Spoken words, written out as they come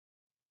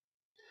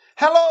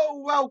Hello,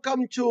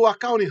 welcome to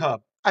Accounting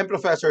Hub. I'm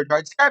Professor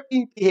George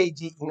Scarpin,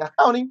 PhD in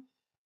accounting,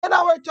 and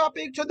our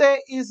topic today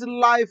is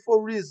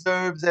LIFO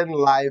reserves and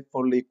LIFO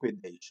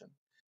liquidation.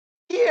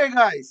 Here,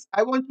 guys,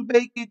 I want to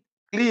make it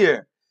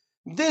clear.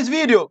 This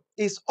video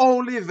is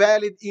only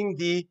valid in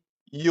the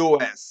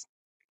US.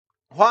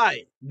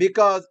 Why?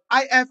 Because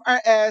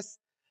IFRS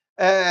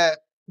uh,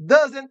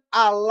 doesn't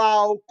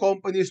allow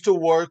companies to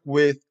work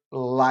with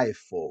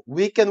LIFO.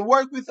 We can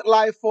work with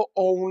LIFO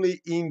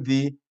only in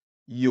the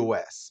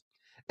US.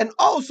 And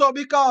also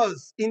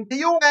because in the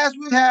US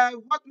we have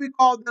what we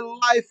call the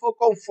LIFO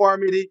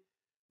conformity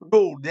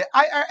rule. The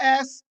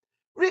IRS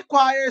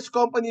requires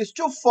companies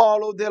to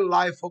follow the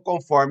LIFO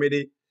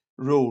conformity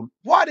rule.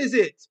 What is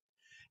it?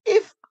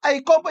 If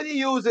a company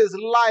uses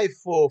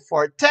LIFO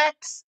for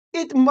tax,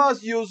 it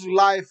must use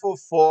LIFO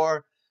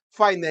for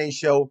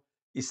financial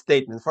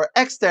statement, for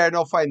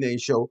external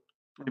financial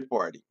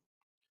reporting.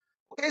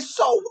 Okay,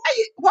 so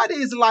what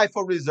is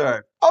LIFO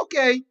reserve?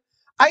 Okay,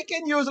 I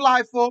can use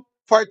LIFO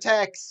for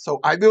tax, so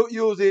I will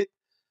use it.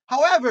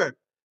 However,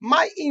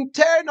 my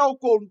internal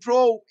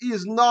control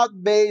is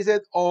not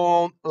based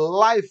on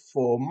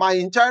LIFO. My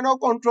internal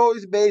control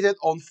is based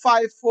on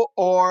FIFO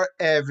or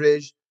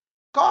average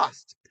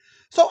cost.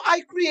 So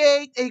I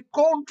create a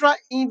contra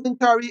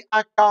inventory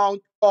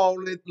account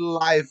called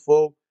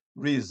LIFO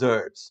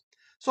reserves.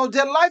 So the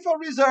LIFO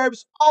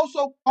reserves,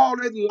 also called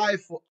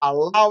LIFO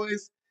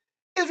allowance,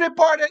 is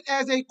reported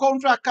as a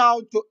contra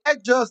account to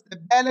adjust the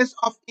balance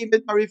of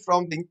inventory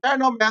from the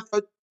internal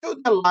method to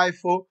the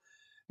LIFO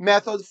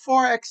method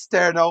for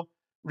external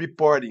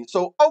reporting.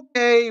 So,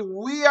 okay,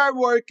 we are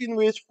working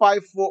with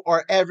FIFO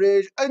or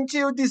average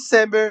until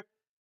December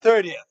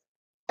 30th.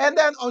 And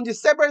then on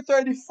December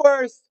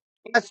 31st,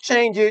 let's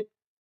change it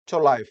to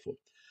LIFO.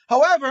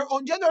 However,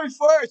 on January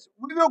 1st,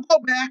 we will go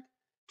back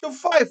to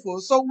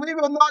FIFO. So we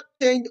will not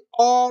change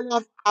all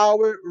of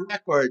our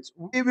records.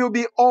 We will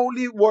be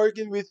only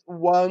working with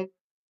one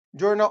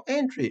journal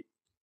entry.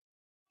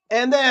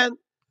 And then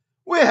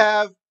we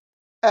have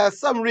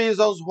some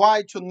reasons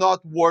why to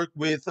not work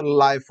with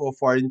LIFO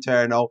for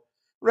internal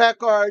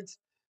records,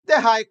 the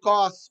high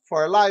costs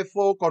for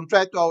LIFO,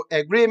 contractual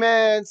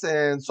agreements,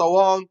 and so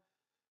on.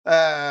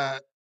 Uh,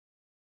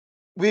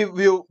 we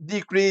will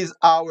decrease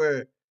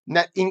our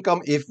net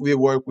income if we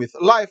work with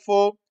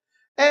LIFO,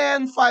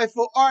 and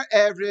FIFO or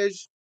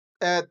average.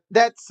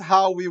 That's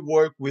how we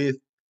work with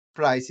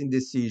pricing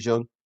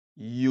decision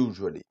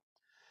usually.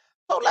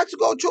 So let's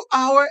go to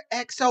our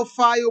Excel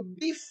file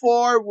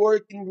before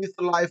working with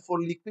LIFO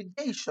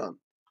liquidation.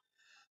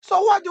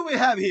 So what do we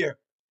have here?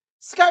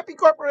 Scarpy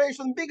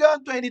Corporation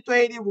began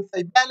 2020 with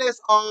a balance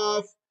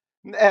of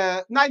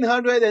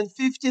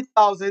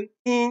 950,000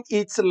 in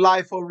its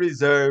LIFO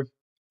reserve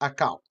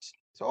account.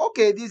 So,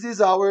 okay, this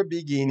is our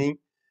beginning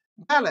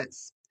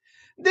balance.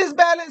 This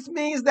balance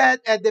means that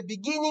at the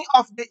beginning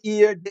of the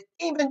year, the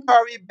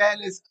inventory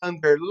balance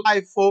under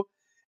LIFO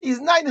is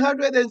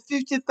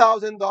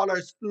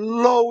 $950,000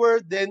 lower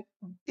than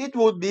it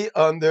would be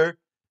under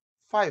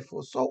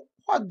FIFO. So,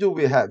 what do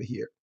we have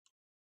here?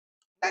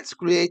 Let's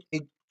create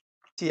a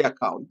T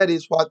account. That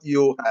is what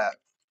you have.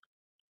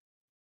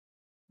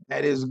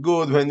 That is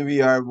good when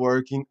we are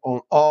working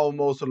on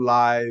almost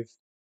live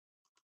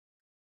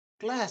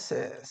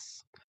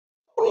classes.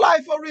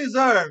 Life of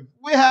reserve,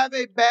 we have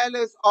a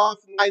balance of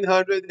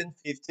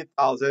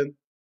 $950,000.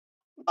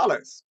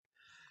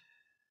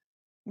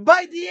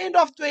 By the end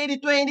of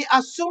 2020,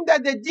 assume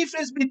that the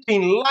difference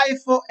between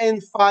LIFO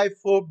and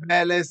FIFO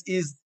balance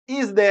is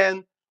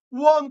then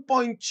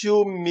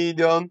 $1.2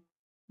 million.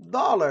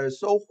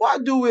 So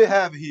what do we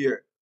have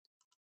here?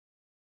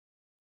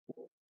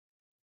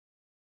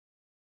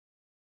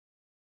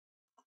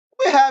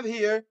 We have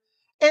here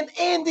an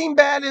ending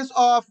balance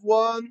of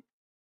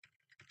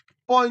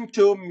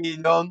 $1.2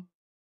 million.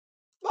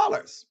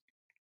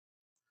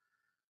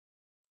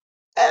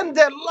 And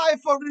the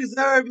life of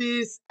reserve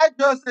is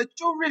adjusted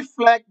to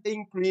reflect the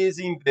increase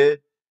in the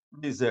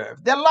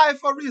reserve. The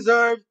life of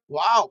reserve,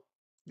 wow,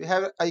 we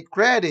have a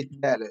credit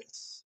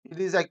balance. It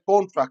is a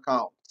contra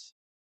account.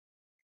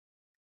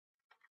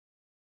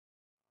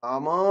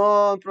 Come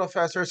on,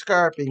 Professor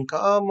Scarpin,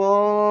 come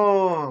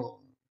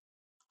on.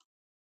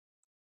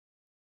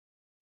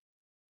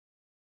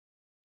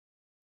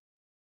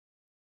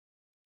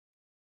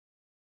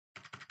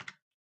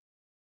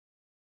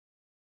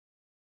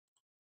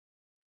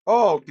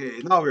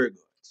 Okay, now we're good.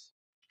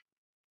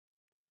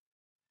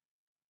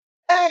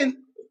 And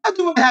what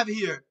do we have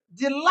here?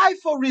 The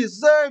life of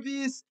reserve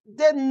is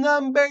the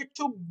number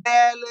to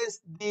balance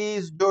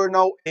this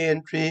journal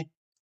entry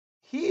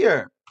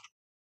here.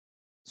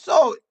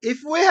 So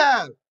if we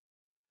have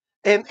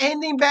an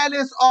ending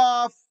balance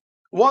of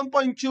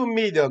 1.2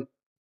 million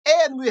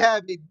and we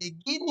have a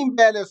beginning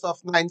balance of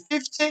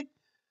 950,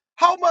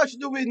 how much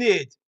do we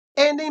need?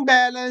 Ending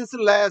balance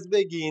less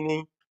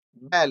beginning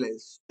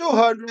balance,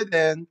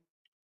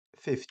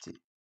 250.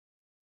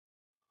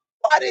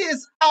 What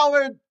is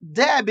our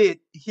debit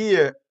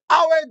here?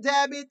 Our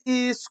debit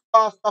is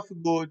cost of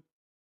goods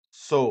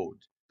sold.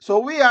 So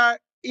we are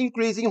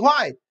increasing.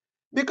 Why?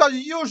 Because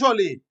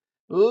usually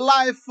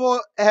LIFO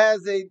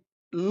has a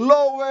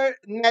lower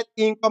net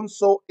income,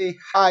 so a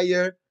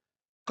higher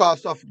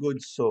cost of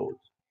goods sold.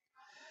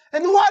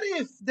 And what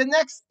if the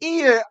next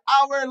year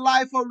our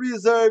LIFO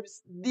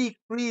reserves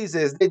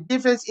decreases? The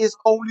difference is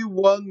only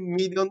 $1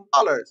 million.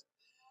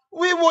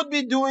 We would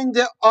be doing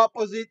the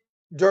opposite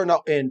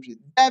journal entry.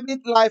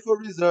 Debit LIFO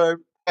reserve,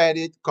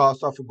 credit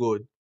cost of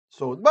goods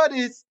sold. But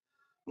it's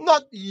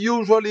not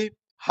usually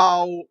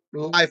how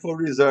LIFO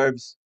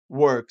reserves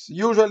works.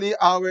 Usually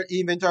our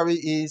inventory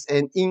is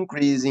an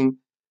increasing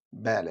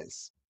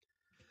balance.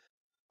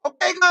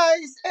 Okay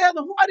guys, and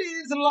what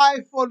is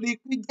LIFO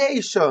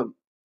liquidation?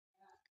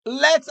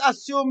 Let's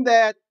assume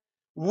that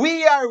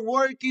we are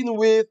working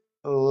with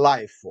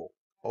LIFO.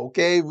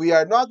 Okay, we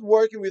are not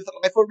working with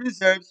LIFO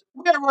reserves,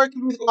 we are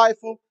working with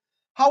LIFO.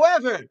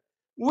 However,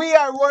 we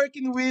are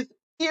working with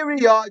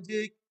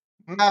periodic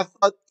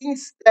method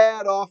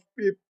instead of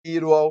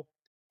perpetual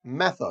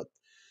method.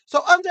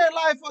 So under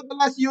LIFO, the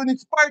last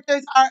units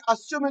purchased are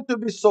assumed to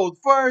be sold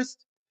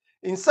first.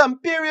 In some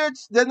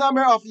periods, the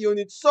number of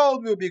units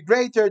sold will be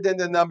greater than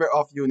the number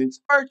of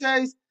units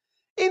purchased.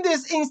 In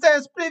this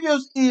instance,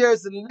 previous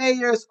year's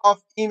layers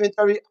of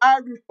inventory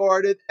are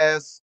recorded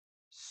as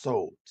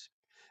sold.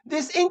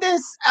 These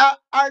intents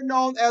are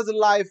known as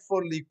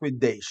LIFO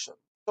liquidation.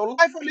 So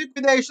LIFO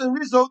liquidation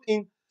results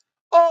in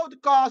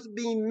old costs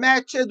being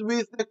matched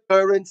with the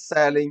current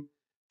selling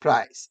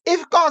price.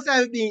 If costs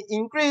have been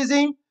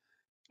increasing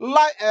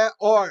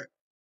or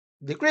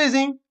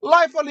decreasing,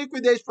 LIFO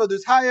liquidation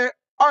produces higher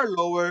or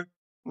lower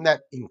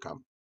net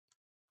income.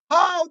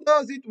 How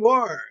does it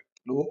work?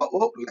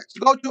 Whoa, let's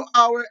go to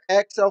our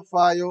Excel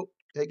file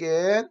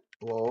again.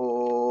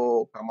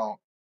 Whoa, come on.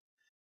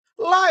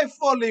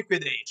 LIFO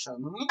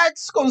liquidation.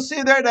 Let's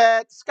consider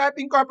that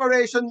Scraping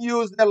Corporation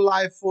used the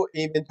LIFO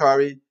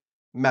inventory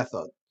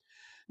method.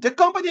 The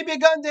company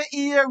began the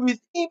year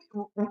with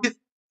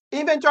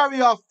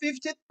inventory of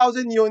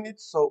 50,000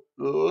 units. So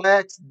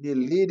let's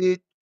delete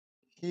it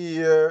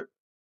here.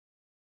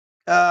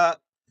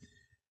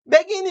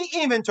 Beginning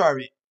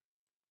inventory.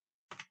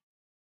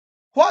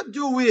 What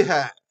do we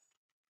have?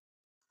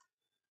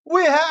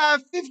 We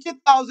have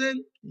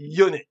 50,000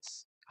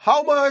 units.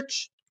 How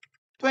much?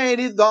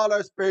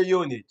 $20 per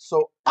unit.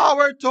 So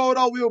our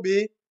total will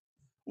be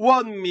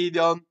 $1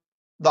 million.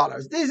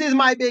 This is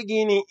my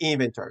beginning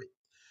inventory.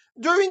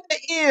 During the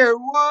year,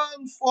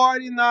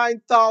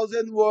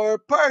 149,000 were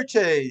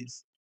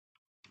purchased.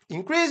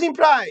 Increasing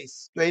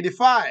price,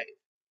 25.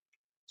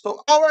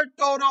 So our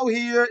total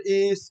here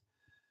is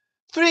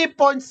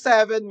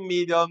 $3.7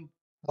 million.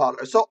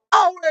 So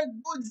our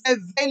goods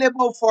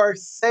available for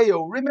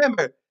sale.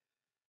 Remember,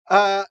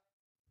 uh,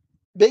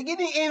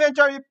 beginning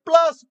inventory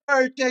plus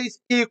purchase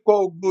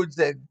equal goods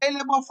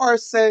available for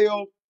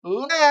sale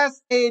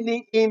less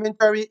ending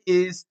inventory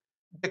is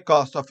the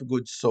cost of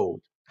goods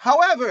sold.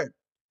 However,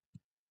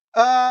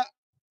 uh,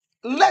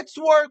 let's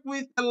work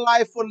with the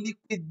LIFO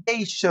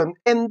liquidation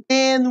and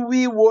then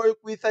we work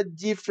with a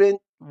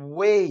different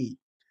way.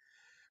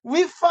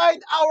 We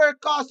find our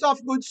cost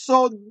of goods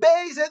sold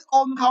based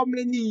on how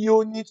many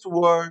units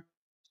were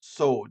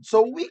sold.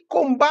 So we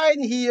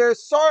combine here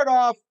sort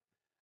of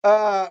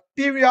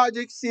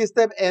periodic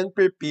system and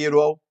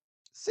perpetual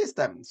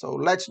system. So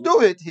let's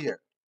do it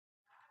here.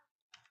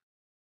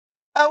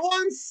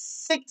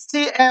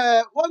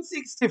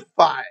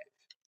 165.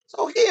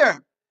 So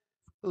here,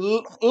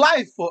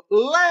 LIFO,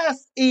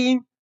 last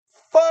in,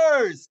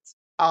 first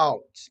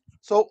out.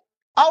 So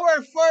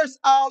our first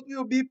out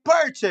will be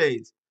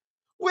purchase.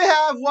 We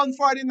have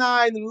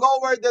 149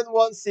 lower than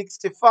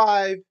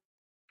 165.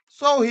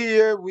 So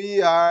here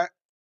we are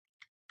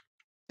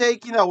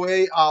taking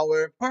away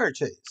our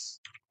purchase.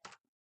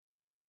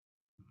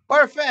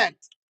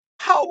 Perfect.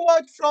 How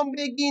much from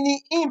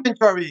beginning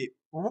inventory?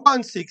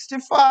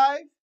 165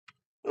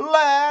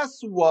 less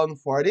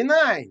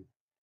 149.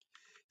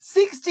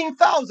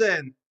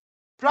 16,000.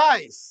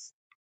 Price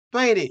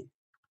 20.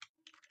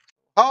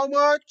 How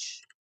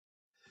much?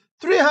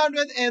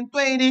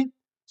 320.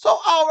 So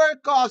our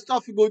cost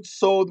of goods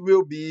sold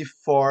will be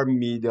 $4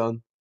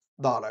 million.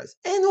 And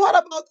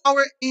what about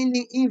our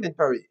ending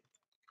inventory?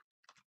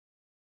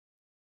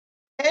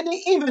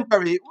 Ending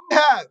inventory, we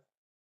have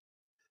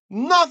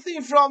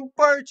nothing from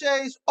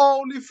purchase,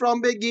 only from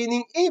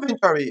beginning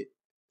inventory.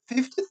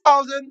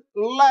 50,000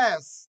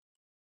 less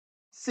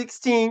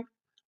 16.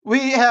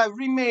 We have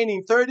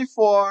remaining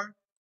 34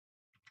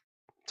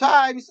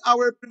 times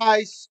our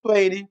price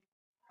 20.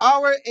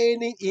 Our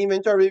ending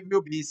inventory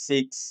will be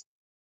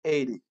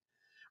 680.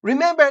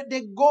 Remember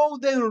the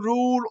golden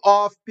rule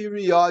of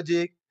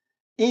periodic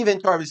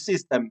inventory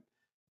system.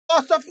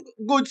 Cost of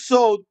goods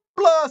sold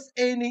plus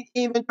ending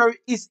inventory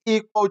is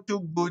equal to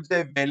goods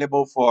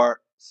available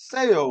for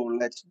sale.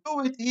 Let's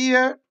do it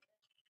here.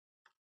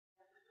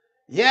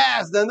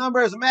 Yes, the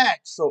numbers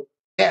match. So,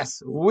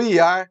 yes, we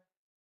are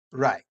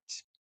right.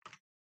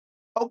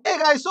 Okay,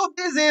 guys, so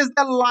this is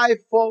the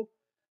LIFO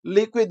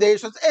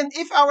liquidations. And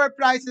if our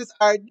prices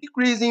are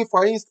decreasing,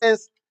 for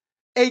instance,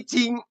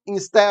 18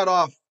 instead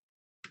of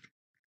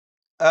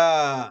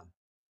uh,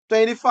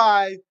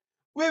 25,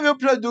 we will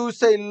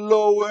produce a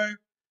lower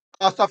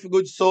cost of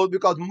goods sold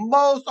because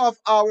most of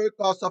our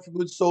cost of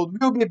goods sold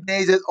will be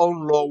based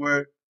on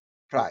lower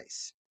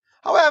price.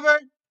 However,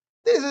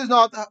 this is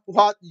not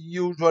what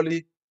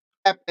usually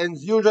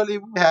happens. Usually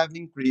we have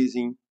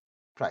increasing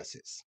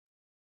prices.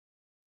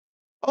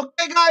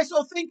 Okay, guys,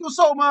 so thank you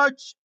so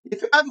much.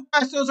 If you have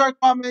questions or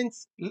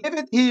comments, leave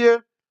it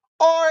here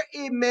or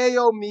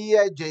email me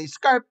at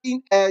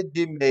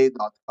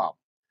jscarping@gmail.com.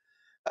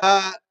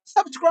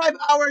 Subscribe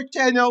our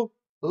channel,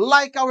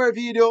 like our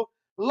video,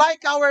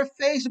 like our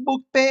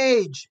Facebook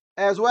page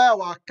as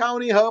well,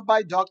 Accounting Hub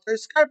by Dr.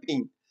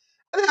 Scarping.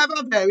 And have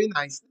a very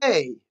nice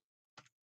day.